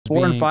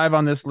4 and 5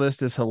 on this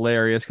list is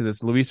hilarious because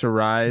it's Luis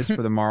Arraez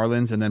for the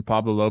Marlins and then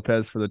Pablo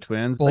Lopez for the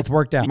Twins. Both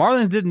worked out.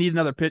 Marlins didn't need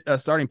another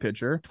starting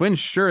pitcher. Twins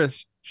sure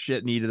as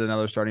shit needed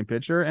another starting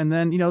pitcher. And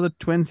then, the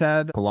Twins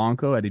had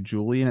Polanco, Eddie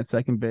Julian at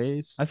second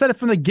base. I said it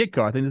from the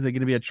get-go. I think this is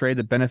going to be a trade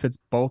that benefits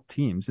both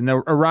teams. And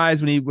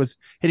Arraez, when he was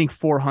hitting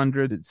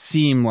 400, it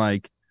seemed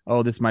like,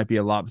 oh, this might be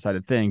a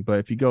lopsided thing. But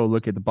if you go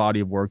look at the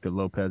body of work that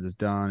Lopez has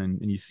done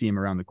and you see him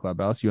around the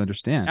clubhouse, you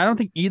understand. I don't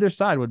think either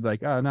side would be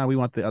like, oh, no, we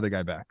want the other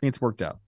guy back. I think it's worked out.